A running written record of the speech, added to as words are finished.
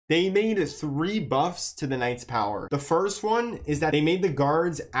they made 3 buffs to the Knight's power. The first one is that they made the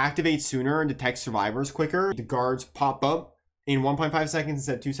guards activate sooner and detect survivors quicker. The guards pop up in 1.5 seconds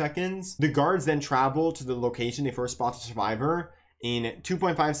instead of 2 seconds. The guards then travel to the location they first spot the survivor in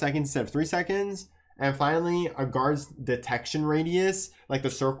 2.5 seconds instead of 3 seconds. And finally, a guard's detection radius, like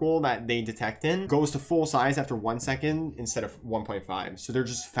the circle that they detect in, goes to full size after 1 second instead of 1.5. So they're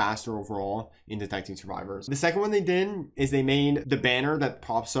just faster overall in detecting survivors. The second one they did is they made the banner that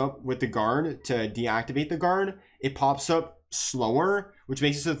pops up with the guard to deactivate the guard. It pops up slower, which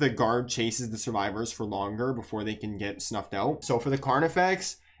makes it so that the guard chases the survivors for longer before they can get snuffed out. So for the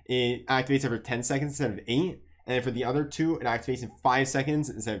Carnifex, it activates every 10 seconds instead of 8. And then for the other two, it activates in 5 seconds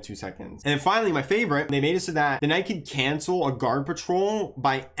instead of 2 seconds. And then finally, my favorite, they made it so that the Knight can cancel a guard patrol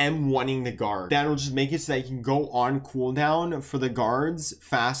by M1ing the guard. That'll just make it so that you can go on cooldown for the guards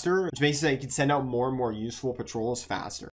faster, which makes it so that you can send out more and more useful patrols faster.